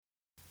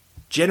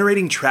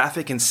Generating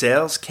traffic and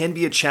sales can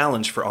be a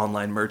challenge for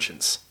online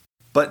merchants.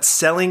 But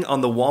selling on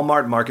the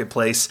Walmart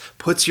Marketplace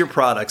puts your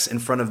products in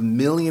front of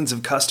millions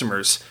of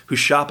customers who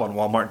shop on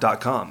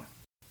Walmart.com.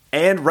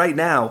 And right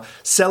now,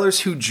 sellers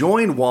who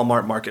join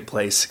Walmart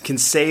Marketplace can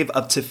save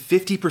up to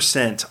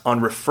 50% on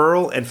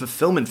referral and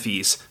fulfillment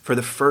fees for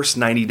the first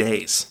 90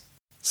 days.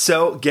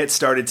 So get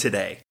started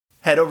today.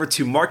 Head over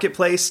to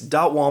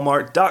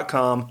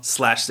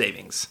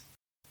marketplace.walmart.com/savings.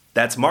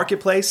 That's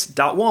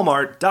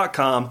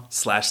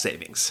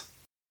marketplace.walmart.com/savings.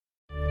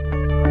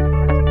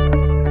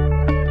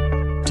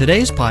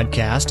 Today's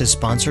podcast is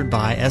sponsored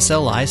by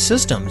SLI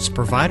Systems,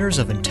 providers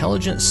of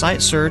intelligent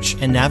site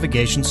search and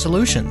navigation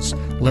solutions.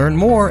 Learn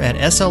more at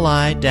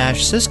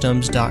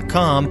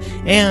sli-systems.com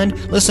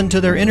and listen to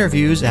their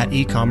interviews at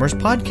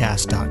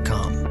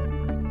ecommercepodcast.com.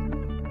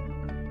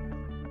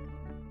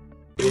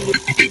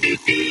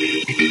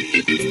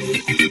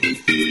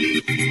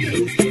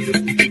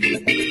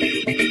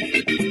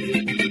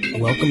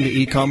 Welcome to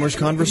E-Commerce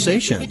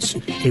Conversations,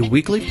 a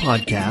weekly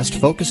podcast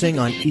focusing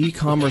on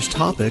e-commerce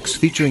topics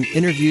featuring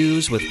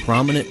interviews with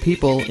prominent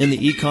people in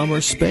the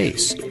e-commerce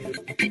space.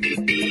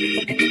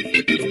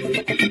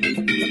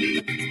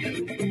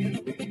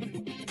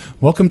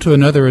 Welcome to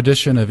another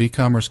edition of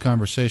E-Commerce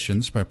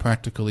Conversations by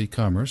Practical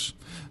E-Commerce.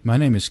 My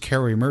name is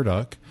Kerry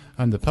Murdoch.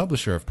 I'm the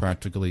publisher of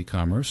Practical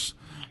E-Commerce,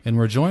 and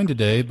we're joined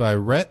today by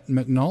Rhett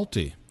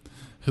McNulty,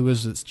 who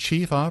is the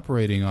Chief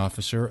Operating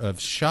Officer of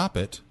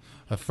ShopIt,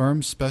 a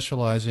firm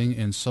specializing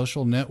in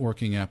social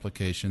networking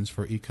applications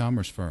for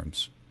e-commerce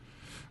firms.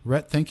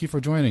 Rhett, thank you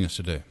for joining us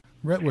today.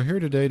 Rhett, we're here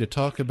today to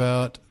talk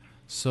about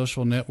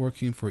social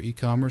networking for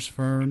e-commerce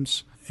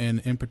firms,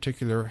 and in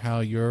particular how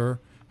your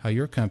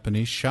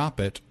company,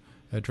 ShopIt,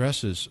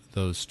 addresses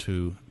those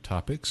two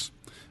topics.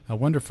 I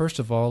wonder, first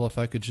of all, if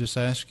I could just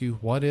ask you,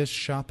 what is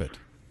ShopIt?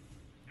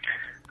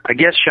 I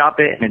guess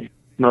ShopIt, in its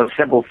most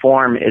simple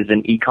form, is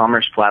an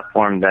e-commerce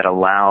platform that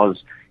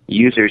allows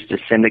users to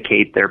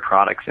syndicate their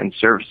products and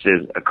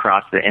services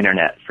across the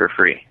internet for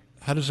free.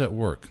 How does that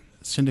work?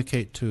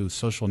 Syndicate to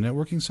social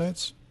networking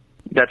sites?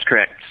 That's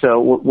correct.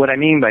 So what I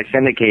mean by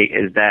syndicate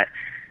is that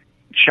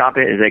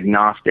ShopIt is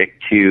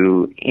agnostic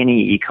to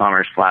any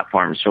e-commerce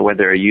platform. So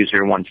whether a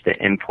user wants to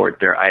import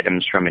their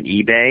items from an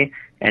eBay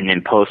and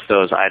then post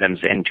those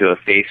items into a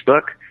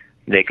Facebook,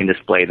 they can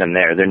display them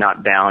there. They're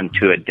not bound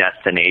to a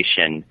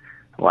destination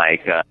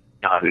like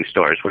Yahoo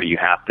stores where you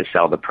have to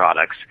sell the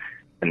products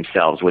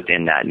themselves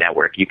within that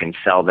network. You can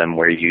sell them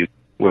where you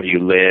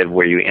live,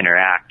 where you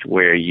interact,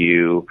 where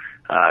you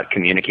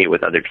communicate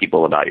with other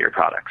people about your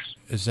products.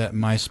 Is that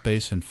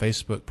MySpace and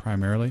Facebook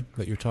primarily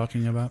that you're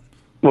talking about?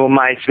 Well,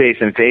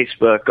 MySpace and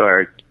Facebook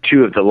are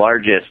two of the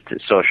largest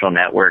social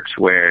networks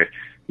where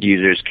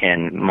users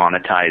can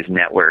monetize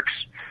networks,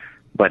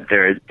 but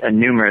there are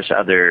numerous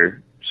other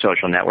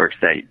social networks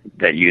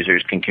that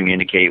users can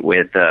communicate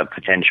with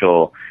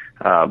potential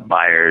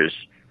buyers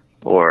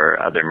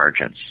or other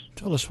merchants.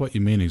 Tell us what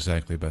you mean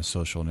exactly by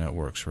social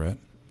networks, Rhett.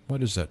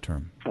 What is that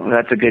term? Well,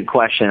 that's a good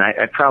question.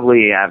 I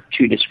probably have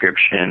two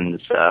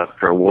descriptions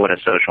for what a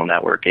social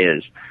network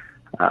is.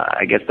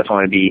 I guess the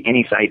one would be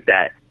any site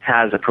that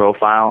has a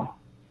profile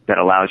that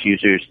allows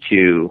users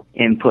to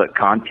input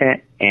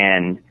content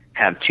and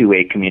have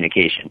two-way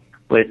communication.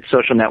 But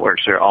social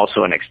networks are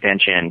also an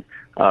extension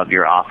of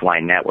your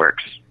offline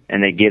networks,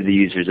 and they give the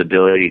users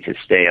ability to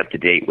stay up to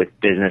date with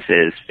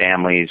businesses,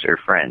 families, or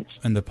friends.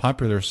 And the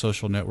popular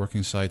social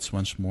networking sites,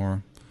 once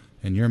more,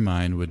 in your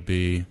mind, would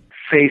be?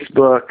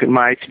 Facebook,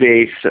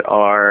 MySpace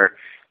are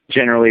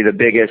generally the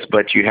biggest,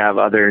 but you have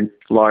other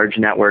large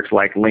networks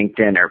like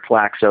LinkedIn or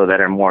Plaxo that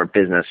are more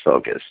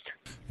business-focused.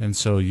 And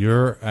so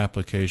your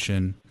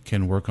application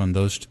can work on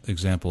those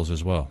examples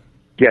as well?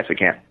 Yes, it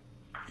can.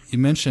 You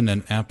mentioned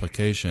an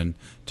application.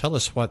 Tell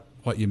us what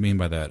you mean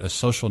by that, a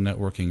social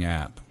networking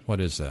app.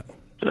 What is that?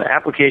 So the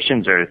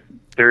applications are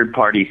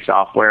third-party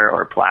software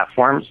or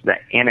platforms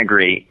that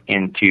integrate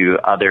into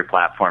other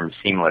platforms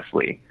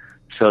seamlessly.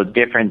 So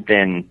different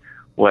than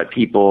what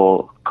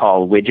people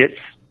call widgets,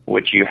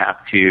 which you have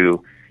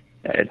to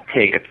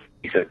take a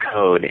piece of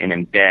code and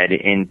embed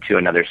into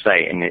another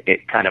site, and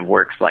it kind of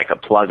works like a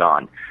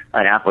plug-on.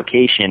 An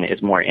application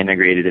is more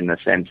integrated in the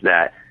sense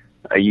that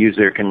a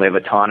user can live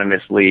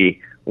autonomously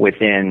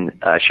within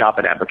a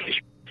ShopIt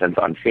application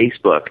on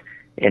Facebook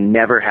and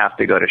never have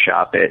to go to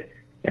ShopIt,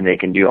 and they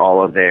can do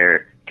all of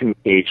their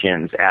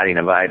communications, adding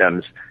of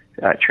items,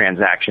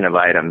 transaction of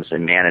items,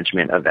 and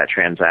management of that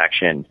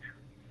transaction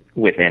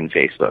within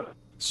Facebook.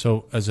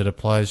 So as it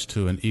applies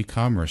to an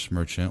e-commerce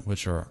merchant,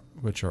 which are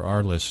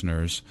our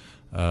listeners,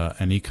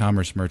 an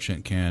e-commerce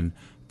merchant can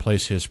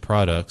place his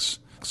products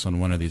on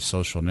one of these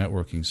social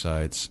networking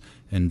sites,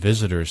 and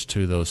visitors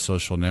to those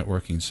social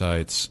networking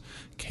sites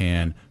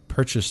can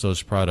purchase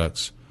those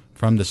products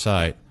from the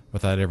site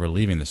without ever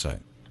leaving the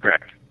site.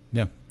 Correct.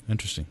 Yeah,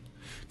 interesting.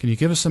 Can you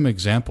give us some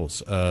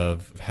examples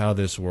of how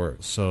this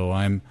works? So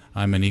I'm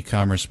an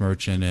e-commerce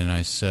merchant and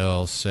I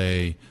sell,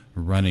 say,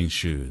 running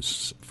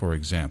shoes, for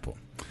example.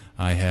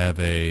 I have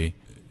a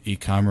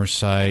e-commerce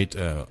site.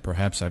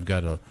 Perhaps I've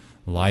got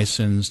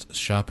licensed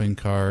shopping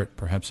cart.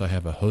 Perhaps I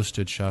have a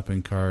hosted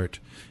shopping cart,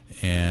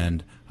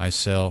 and I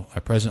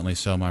presently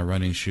sell my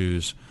running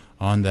shoes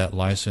on that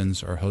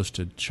licensed or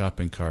hosted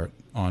shopping cart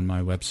on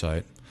my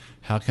website.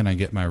 How can I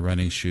get my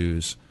running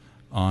shoes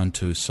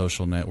onto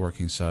social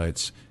networking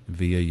sites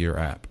via your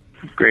app?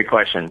 Great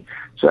question.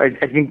 So I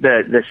think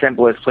the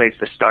simplest place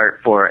to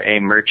start for a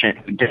merchant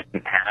who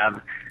doesn't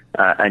have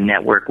a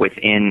network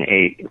within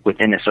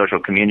a social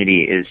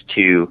community is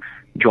to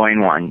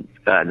join one.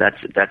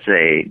 That's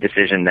a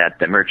decision that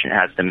the merchant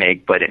has to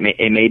make, but it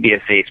may be a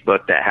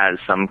Facebook that has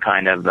some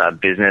kind of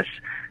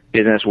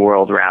business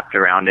world wrapped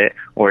around it,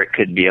 or it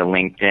could be a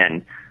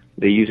LinkedIn.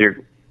 The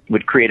user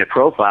would create a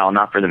profile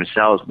not for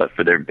themselves but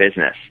for their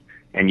business,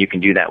 and you can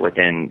do that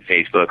within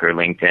Facebook or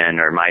LinkedIn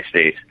or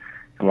MySpace.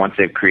 And once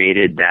they've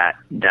created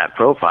that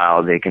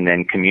profile, they can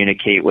then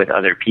communicate with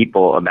other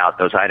people about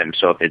those items.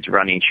 So if it's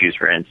running shoes,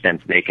 for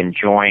instance, they can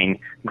join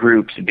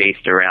groups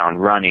based around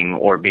running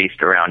or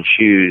based around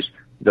shoes.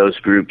 Those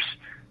groups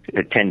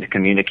tend to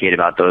communicate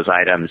about those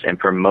items and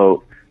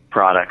promote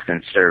products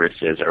and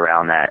services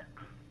around that.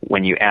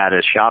 When you add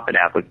a Shop It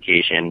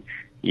application,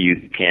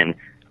 you can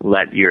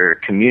let your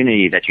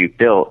community that you've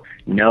built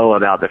know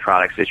about the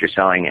products that you're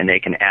selling, and they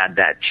can add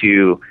that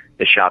to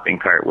the shopping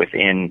cart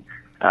within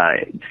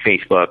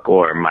Facebook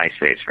or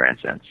MySpace, for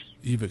instance.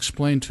 You've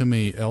explained to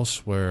me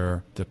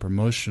elsewhere the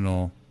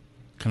promotional,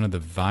 kind of the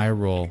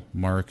viral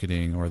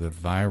marketing or the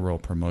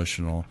viral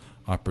promotional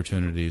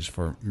opportunities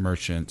for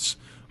merchants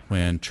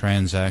when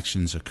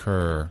transactions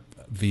occur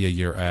via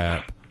your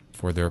app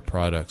for their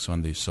products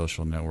on these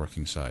social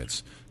networking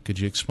sites. Could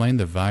you explain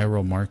the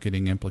viral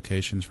marketing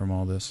implications from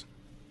all this?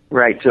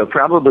 Right. So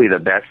probably the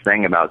best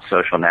thing about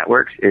social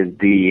networks is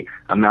the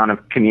amount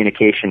of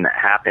communication that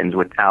happens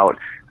without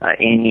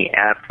any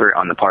effort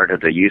on the part of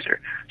the user.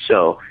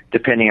 So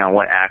depending on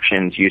what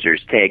actions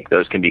users take,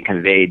 those can be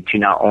conveyed to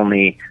not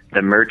only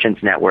the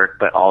merchant's network,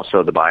 but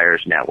also the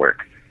buyer's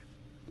network.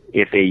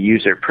 If a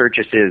user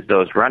purchases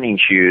those running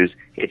shoes,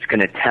 it's going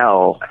to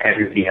tell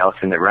everybody else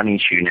in the running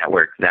shoe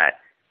network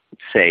that,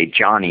 say,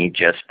 Johnny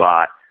just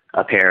bought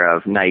a pair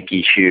of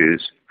Nike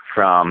shoes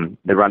from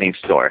the running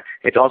store.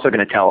 It's also going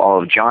to tell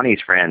all of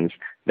Johnny's friends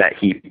that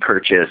he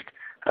purchased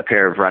a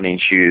pair of running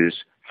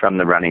shoes from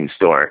the running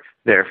store,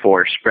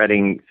 therefore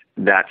spreading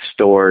that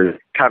store's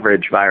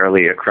coverage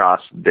virally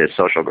across the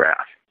social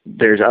graph.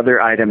 There's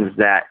other items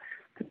that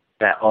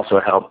also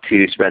help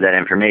to spread that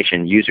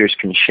information. Users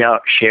can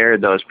share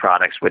those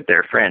products with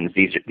their friends.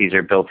 These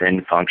are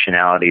built-in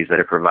functionalities that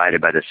are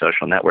provided by the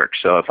social network.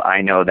 So if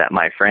I know that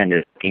my friend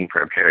is looking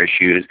for a pair of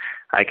shoes,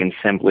 I can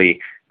simply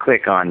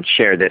click on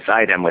share this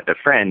item with a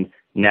friend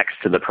next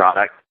to the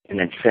product and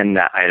then send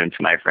that item to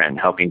my friend,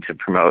 helping to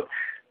promote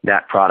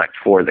that product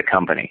for the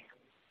company.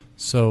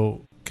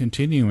 So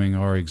continuing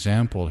our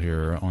example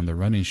here on the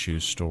running shoe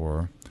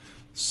store,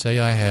 say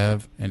I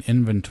have an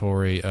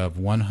inventory of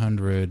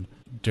 100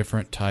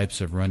 different types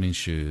of running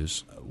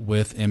shoes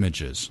with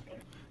images.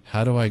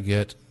 How do I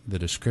get the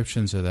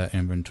descriptions of that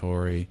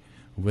inventory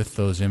with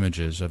those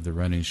images of the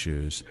running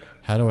shoes?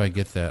 How do I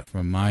get that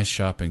from my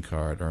shopping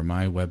cart or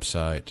my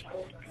website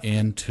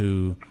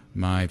into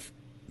my,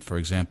 for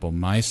example,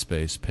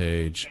 MySpace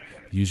page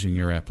using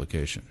your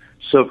application?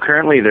 So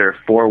currently there are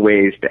 4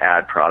 ways to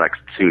add products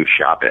to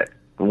Shop It.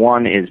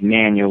 One is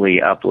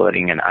manually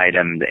uploading an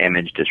item, the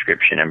image,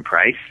 description, and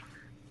price,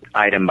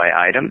 item by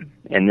item,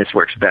 and this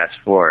works best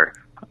for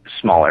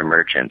smaller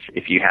merchants.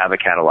 If you have a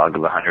catalog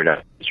of 100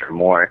 items or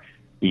more,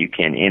 you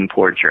can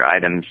import your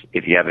items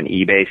if you have an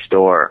eBay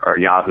store or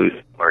Yahoo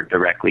or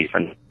directly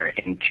from there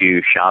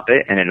into Shop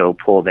It, and it'll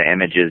pull the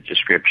images,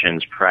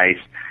 descriptions, price,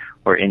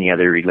 or any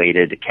other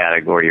related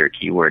category or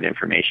keyword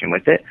information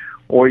with it.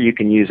 Or you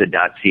can use a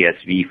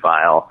 .csv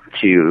file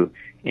to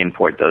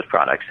import those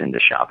products into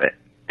Shop It.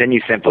 Then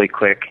you simply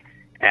click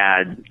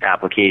Add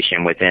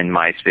Application within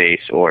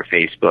MySpace or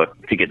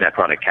Facebook to get that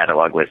product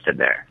catalog listed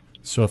there.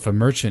 So if a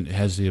merchant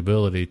has the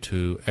ability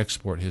to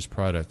export his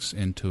products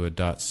into a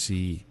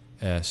 .csv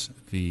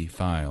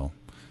file,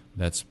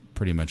 that's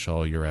pretty much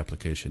all your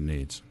application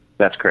needs.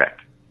 That's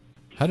correct.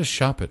 How does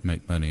Shop It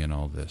make money in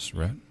all this,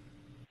 Rhett?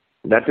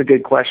 That's a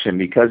good question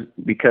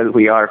because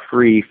we are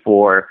free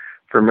for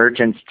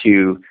merchants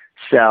to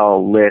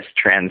sell, list,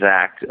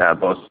 transact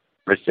both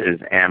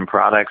services and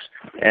products.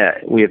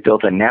 We have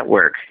built a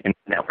network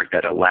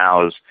that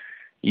allows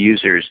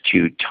users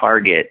to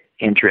target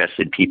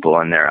interested people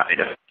in their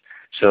items.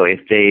 So if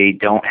they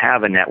don't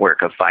have a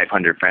network of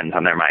 500 friends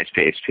on their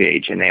MySpace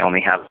page and they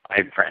only have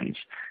 5 friends,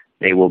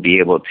 they will be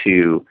able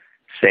to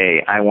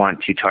say, I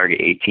want to target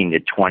 18 to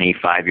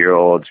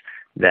 25-year-olds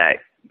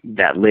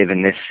that live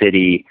in this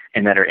city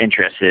and that are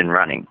interested in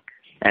running.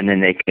 And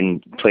then they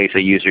can place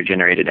a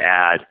user-generated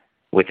ad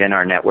within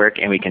our network,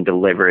 and we can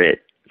deliver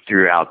it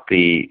throughout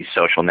the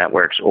social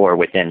networks or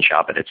within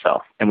Shop It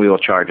itself. And we will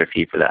charge a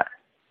fee for that.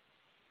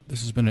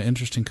 This has been an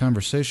interesting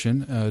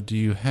conversation. Do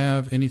you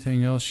have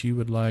anything else you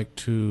would like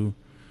to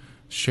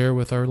share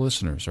with our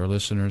listeners? Our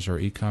listeners are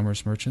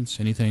e-commerce merchants.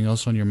 Anything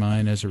else on your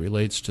mind as it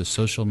relates to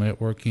social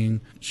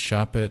networking,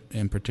 Shop It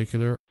in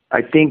particular?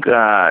 I think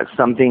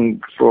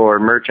something for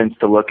merchants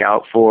to look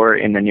out for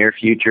in the near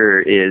future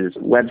is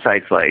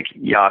websites like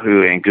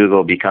Yahoo and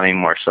Google becoming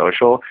more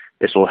social.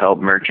 This will help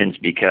merchants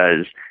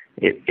because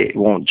it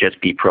won't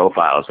just be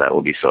profiles that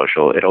will be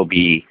social. It'll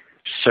be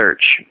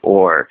search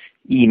or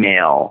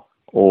email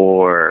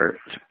or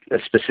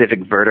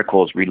specific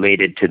verticals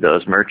related to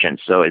those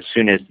merchants. So as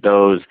soon as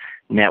those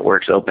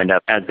networks opened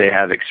up, as they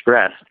have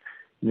expressed,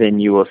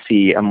 then you will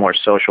see a more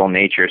social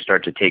nature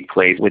start to take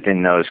place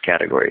within those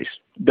categories.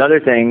 The other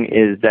thing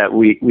is that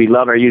we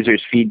love our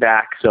users'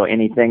 feedback, so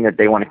anything that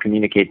they want to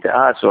communicate to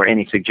us or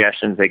any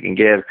suggestions they can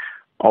give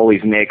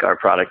always make our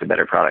product a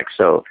better product.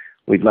 So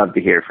we'd love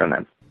to hear from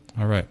them.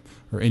 All right.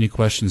 Or any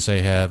questions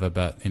they have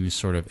about any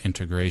sort of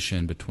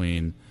integration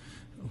between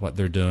what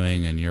they're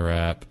doing and your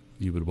app,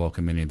 you would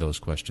welcome any of those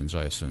questions,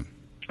 I assume.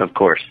 Of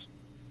course.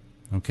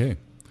 Okay.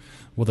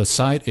 Well, the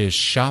site is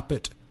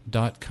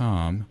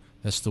shopit.com.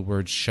 That's the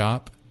word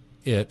shopit.com.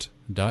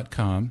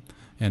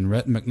 And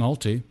Rhett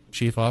McNulty,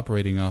 Chief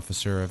Operating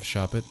Officer of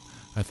Shopit,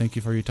 I thank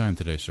you for your time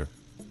today, sir.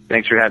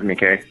 Thanks for having me,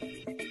 Kerry.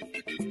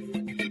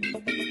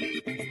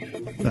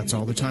 That's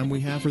all the time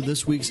we have for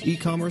this week's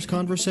e-commerce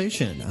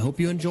conversation. I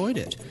hope you enjoyed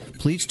it.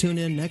 Please tune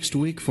in next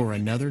week for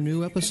another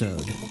new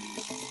episode.